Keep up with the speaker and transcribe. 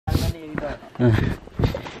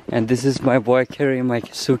And this is my boy carrying my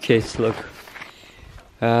suitcase. Look,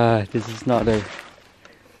 this is not a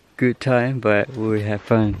good time, but we have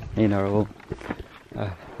fun in our own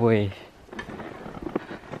way.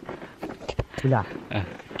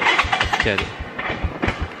 Get it.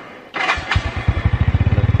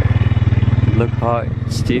 Look how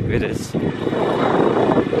steep it is.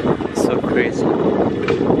 It's so crazy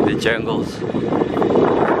in the jungles.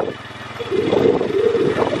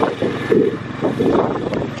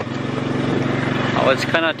 I was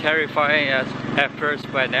kind of terrifying at first,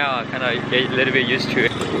 but now I kind of get a little bit used to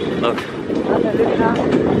it. Look,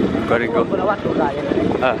 gotta go.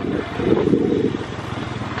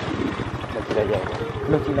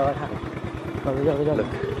 Look.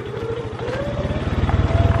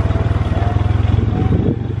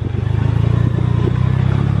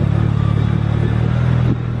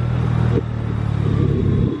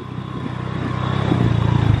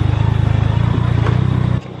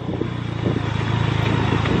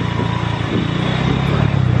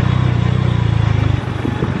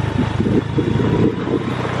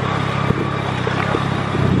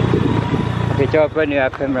 Cho bên này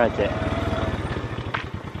camera chạy.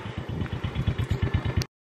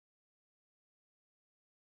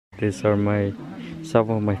 These are some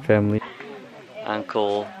of my family.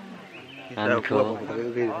 Uncle,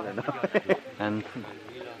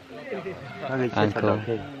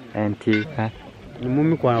 auntie.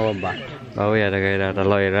 Muốn qua không bà? Oh yeah, cái đó đã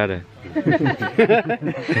lôi ra rồi.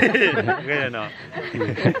 Cái này nó.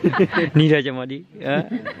 Đi ra cho mà đi.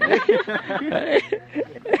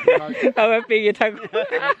 Ông ấy bị thằng.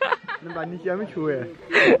 Nên bà đi chơi mới chui à?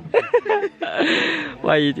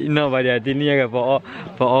 Vậy nó bây giờ tin như cái bỏ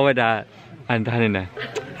cái đó anh ta này nè.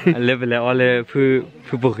 Level all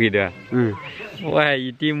phu bốc đi được.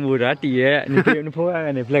 Vậy thì mua ra thì nó phô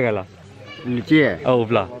cái này phải cái là. Đi chơi?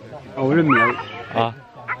 Oh là. Oh là miếng.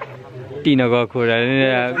 Tí nó có khổ ra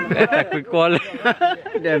nên ta cứ qua lên.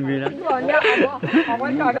 Đem đi đó.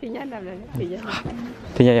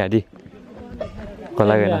 Thì nhá đi. Còn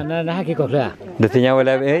lại cái nào? Nó hai cái cột rồi à? Được thì nhau về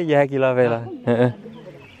lại ấy, hai kilo về là.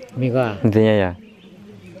 Mình có à? Thì nhá.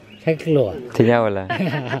 2 kilo. Thì nhau về là.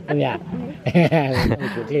 Dạ.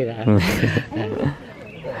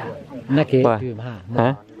 Nó kia từ mà.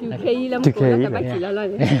 Hả? Từ kia lắm.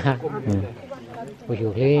 Ủa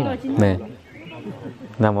chụp lên. Nè.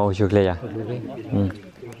 Nằm ở chụp lên à?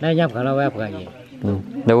 Đây nhắm cả là web cái gì?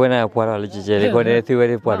 Đâu có nào qua đó là chỉ để có để thứ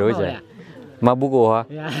đi qua đối chứ. Mà bố cô hả?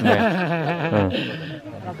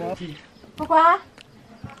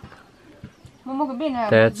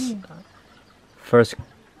 That's first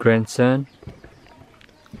grandson.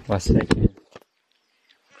 What's second?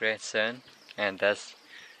 Grandson, and that's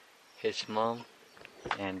his mom,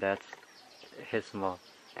 and that's his mom,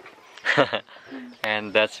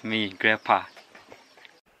 and that's me, grandpa.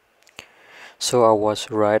 So I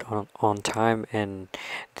was right on time, and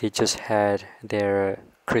they just had their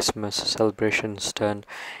Christmas celebrations done,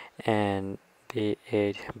 and they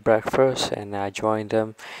ate breakfast, and I joined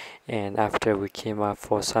them. And after we came up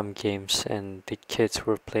for some games, and the kids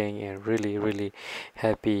were playing, and really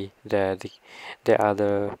happy that the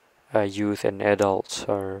other youth and adults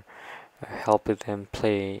are helping them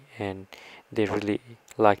play, and they really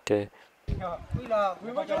liked it.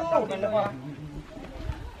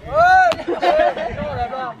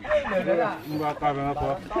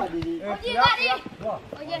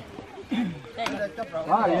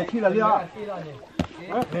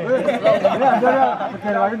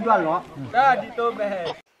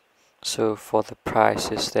 So for the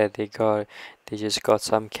prizes that they got, they just got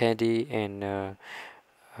some candy and a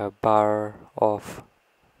bar of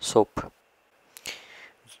soap.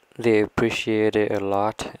 They appreciate it a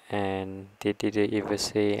lot, and they didn't even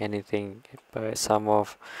say anything. But some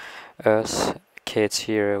of us kids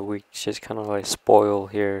here, we just kind of like spoil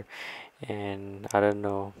here, and I don't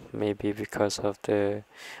know, maybe because of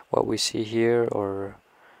what we see here, or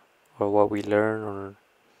what we learn, or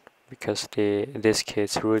because these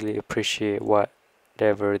kids really appreciate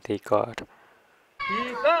whatever they got.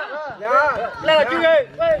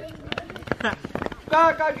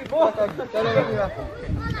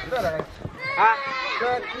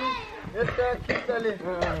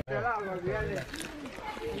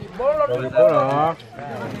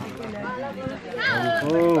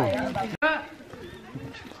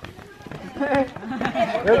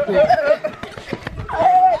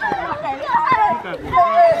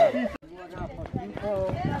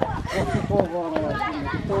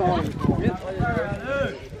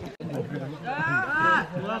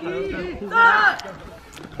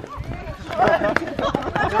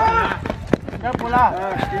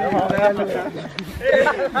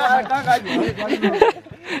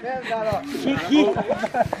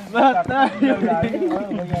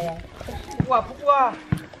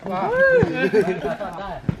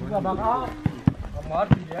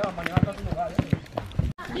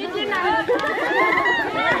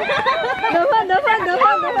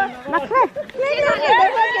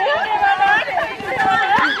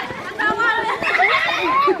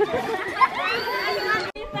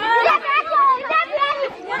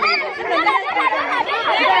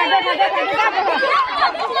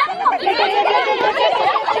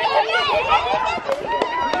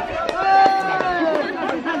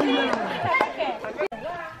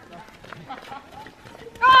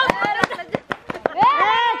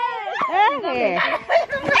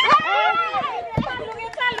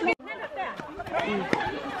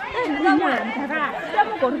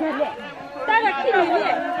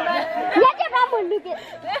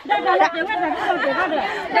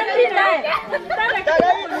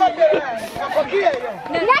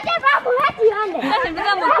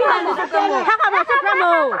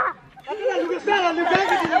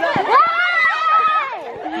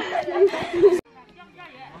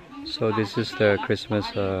 So this is the Christmas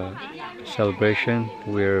celebration.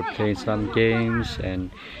 We're playing some games, and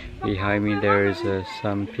behind me there is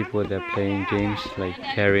some people that are playing games, like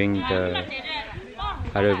carrying the,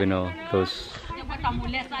 I don't even know, those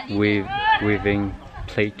weaving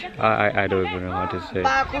plate. I don't even know how to say.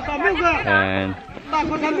 And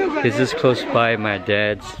this is close by my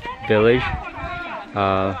dad's village.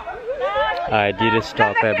 I didn't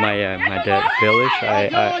stop at my dad's village. I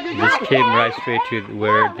just came right straight to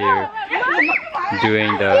where they're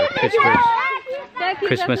doing the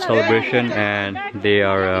Christmas celebration, and they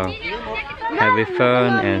are having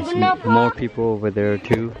fun, and more people over there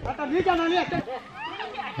too.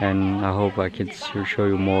 And I hope I can show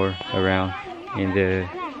you more around in the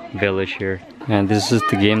village here. And this is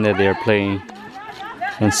the game that they are playing,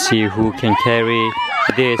 and see who can carry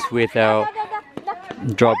this without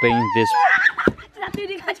dropping this.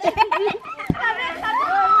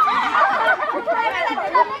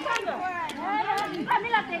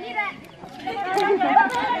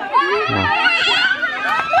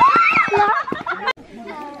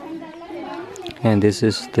 And this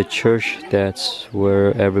is the church. That's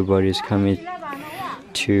where everybody is coming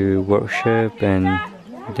to worship, and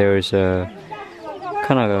there is a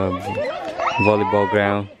kind of a volleyball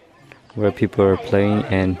ground where people are playing,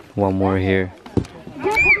 and one more here.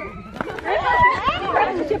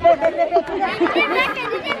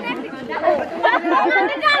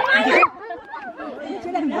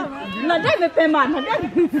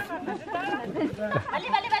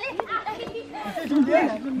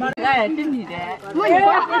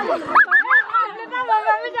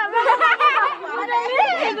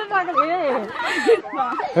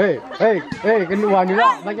 Hey, cái nụ như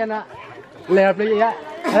đó, mấy cái nè, lẹp đi vậy.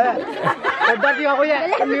 Tao đi học vậy,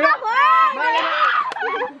 cái nụ đó.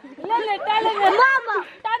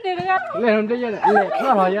 Lên không đi vậy, lẹp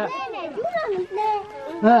nó rồi vậy.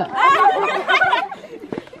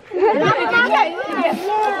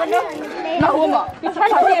 Nó uống mà. Lên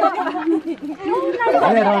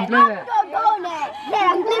không đi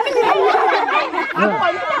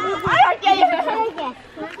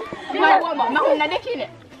này.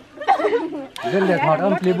 Lên để thọt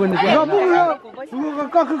âm clip buồn đi. Nó bung nữa.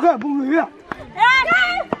 Có cái bung nữa.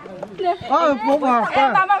 Bung à.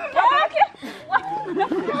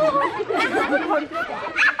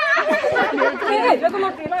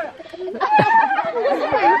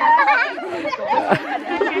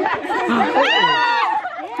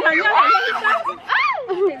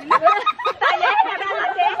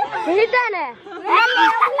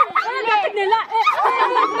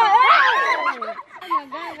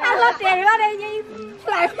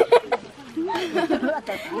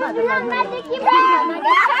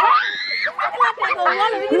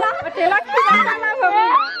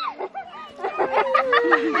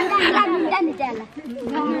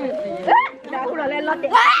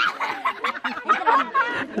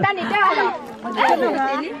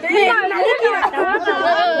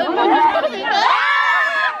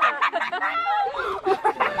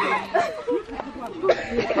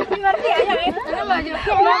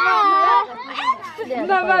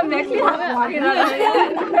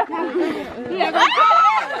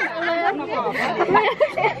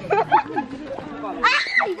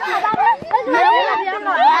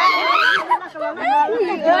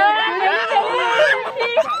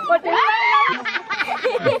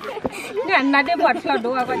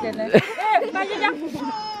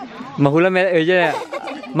 Mahula me aja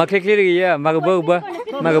maklik lagi ya, magaba lah.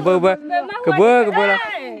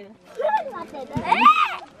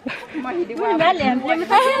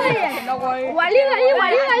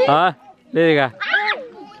 à đây kìa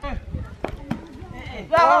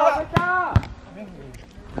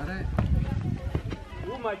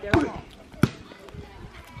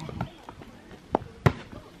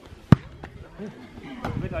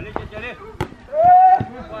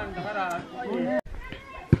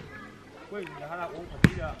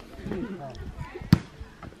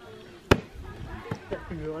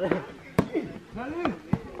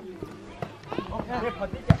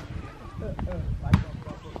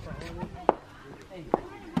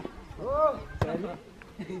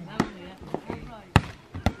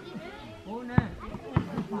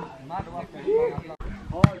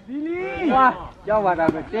Wah, jauh ada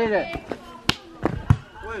betul deh.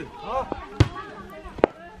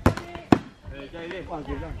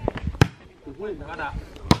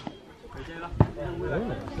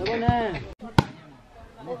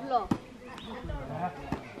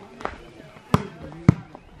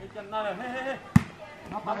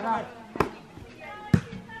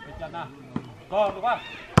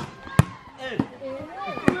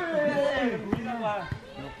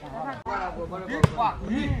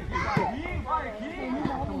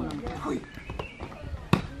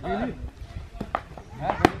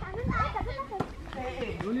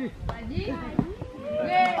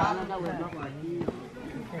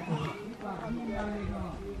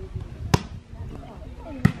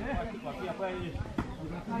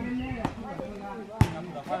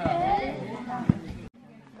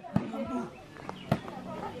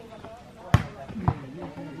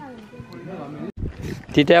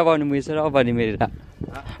 Thì theo vào mùi sau đó vào đi mày đã,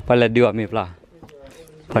 và là điều mày là,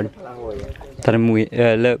 phần, thằng mùi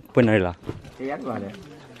lợn bên này là. Cái ăn vào đấy.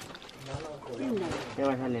 Cái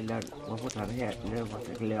mà thằng này là một phút thằng hẹn nên mà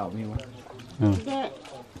cái lèo mi mà.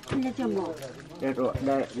 Đây rồi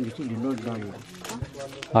đây lịch sử đến rồi.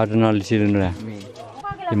 À đó là lịch sử đến rồi.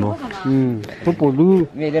 Đi mua. Phút bù lu.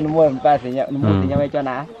 Về đây nó mua ba thì nhá, nó mua thì nhá cho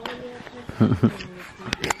ná.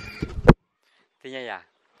 Thế nhá à?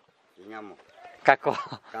 Nhắm. Kako.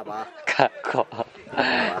 Kaba. Kako.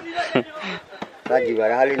 Ta juga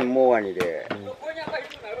ada hal ini mau ni deh.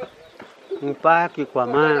 Muka kita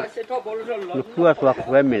mah, lupa suatu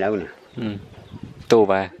kue melau ni. Tù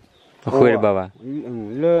bà, khuya bà bà.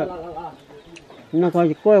 Le, nó có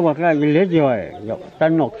kue hoặc là cái lết rồi,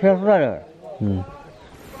 tan nọc hết rồi.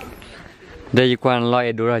 Đây quan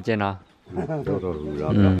loại đủ rồi chứ nào?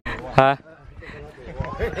 Hả?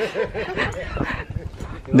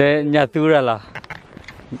 Đây nhà tu ra là,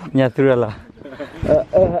 nhà tu ra là.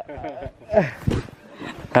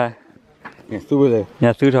 Hả? Nhà tu rồi.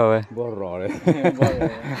 Nhà tu thôi. Bỏ rõ đấy.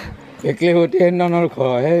 Cái kia hotel nó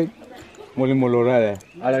khỏi hết. Một lô ra đấy.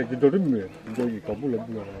 À là cái đồ rất nhiều. Đồ gì có một lần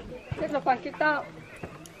nữa. Thế là quan cái tao.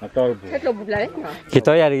 À tôi. Thế là bút lấy hả? Khi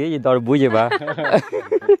tối ra thì cái gì đó bùi gì bà?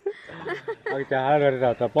 Anh cha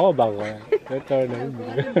ra ta bỏ bằng rồi. Thế tôi đấy.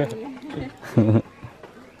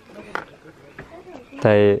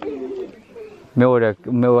 Thầy meu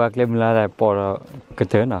cái là lại bỏ cái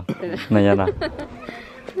thứ nào này nào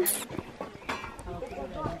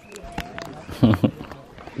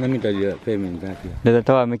Nó mình cái gì phê mình ra thì. để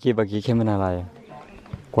thôi mấy kia bà kia khi mình lại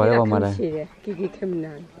quá là mà đây Kiki kem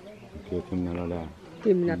nan. Kiểu mình nó là.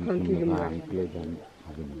 Kem nan con kiki nan.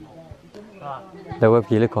 đâu có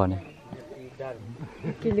kia lấy con này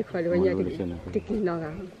Kiki khỏi rồi nhà kiki nan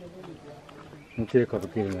à. Không chơi có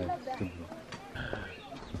cái này.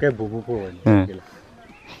 Cái bù rồi.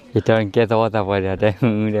 thì cho anh kia to ta vào đây đây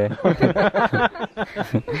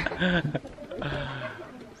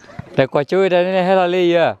để qua chơi đây này hay là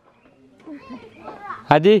ly à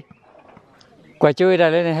hả đi qua chơi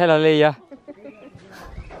đây này hay là ly à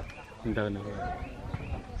Đâu nào.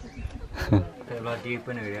 Cái lo đi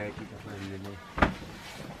bên này thì phải đi này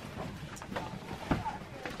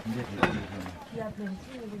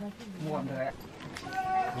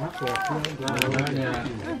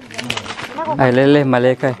ai lên mà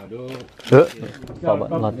lên cái bảo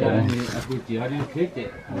bận lọt đấy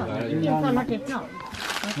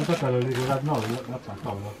Nó có thể là đi ra nó phản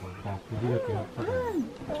tổng nó đi được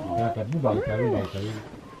cái bút bằng cái này cái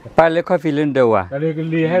phải lấy coffee lên đâu à cái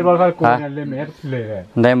đi hết bao nhiêu con lên hết lên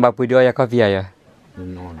đây mà bùi đôi coffee à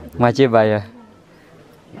mà chơi bài à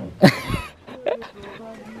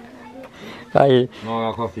ai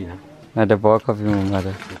nó coffee hả ada bawa coffee mà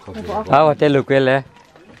ada hotel lu quên lẽ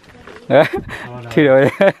thì rồi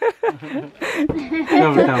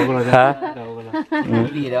hả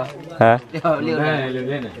đi đâu hả lên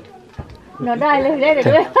này Nó đai lên đấy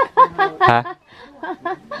rồi. hả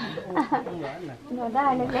Nó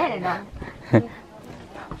đai lên đấy rồi.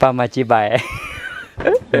 pa mà chỉ bài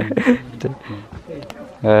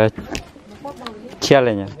chia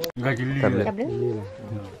lại nhỉ Chập đứa.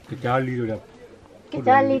 cái cha li rồi Cái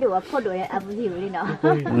cha li đồ phốt đồ à bùi hiểu đi nó.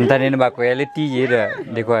 ta nên bà quay lấy tí gì rồi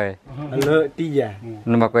đi quay lỡ tí già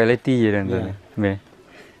nó bà quay lấy tí gì rồi mẹ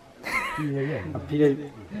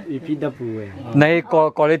phi đập bùi này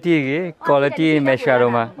quality gì quality measure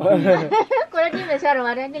rồi mà Cô đã đi về sao rồi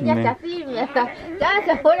mà đấy nhưng chả phi mẹ sao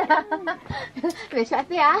chả bố là về sao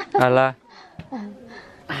phi á. ala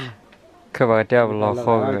các bạn theo lo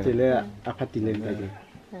khó rồi chỉ là akati lên cái gì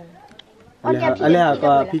ale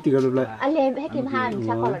có phi tiga rồi Anh lên hết kim han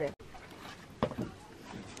sao con rồi.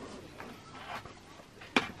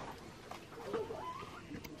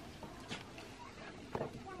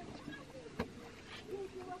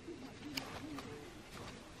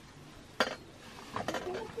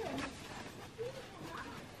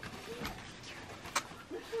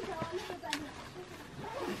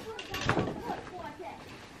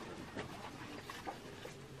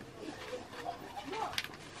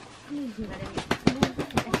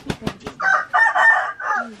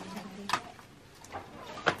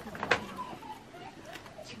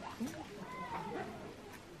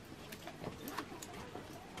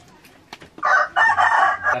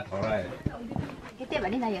 Cái tiếp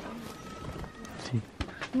bạn đi này vậy?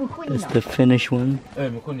 That's the finished one.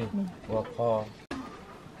 một con này kho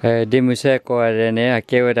Demu sẽ qua đây nè,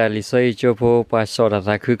 kêu ra lý soi cho bố bà sọ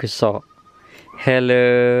ra cứ cái sọ.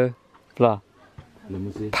 Hello, bla,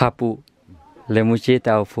 papu, lemu chế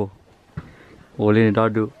tao phu. Oleh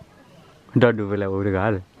dah du về là ôi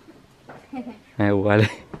gà rồi.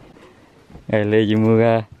 Ôi, lấy gì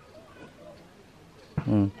ra?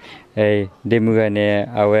 Demu cái nè,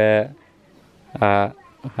 awe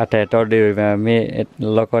attach đi và me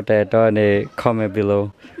lock attach này comment below.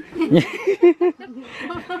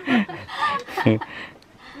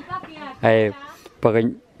 Pakai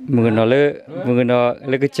mengenal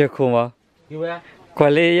le kecil kuma.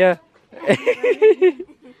 Kuali ya.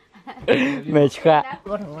 Macam.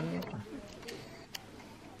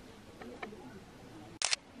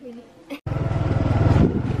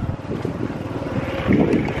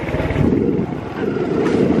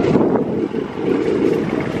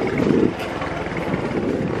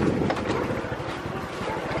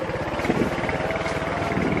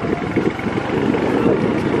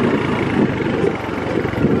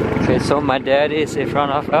 So my dad is in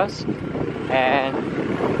front of us and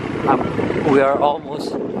we are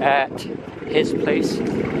almost at his place.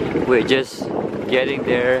 We're just getting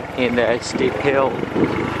there in the steep hill.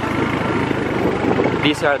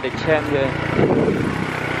 These are the champion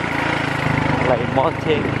like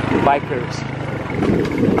mountain bikers,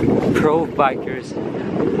 pro bikers.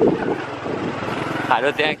 I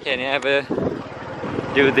don't think I can ever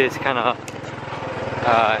do this kind of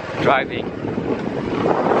driving.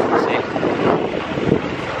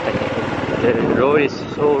 The road is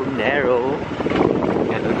so narrow,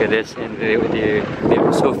 and look at this, and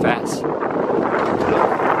they're so fast.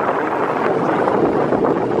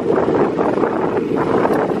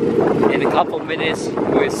 In a couple minutes,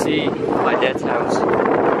 we'll see my dad's house.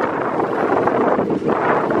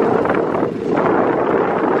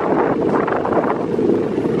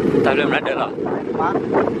 Tao làm được rồi.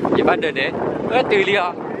 Chị bắt được đấy. Từ liền.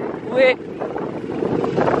 Ui.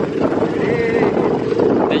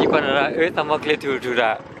 Jadi kau nak tambah kletu tu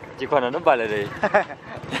dah. Jadi kau nak balik deh.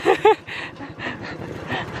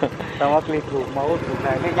 tao mắc lên thủ máu thủ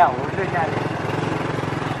này với nhau với nhau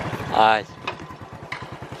Ai.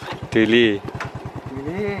 Tuli.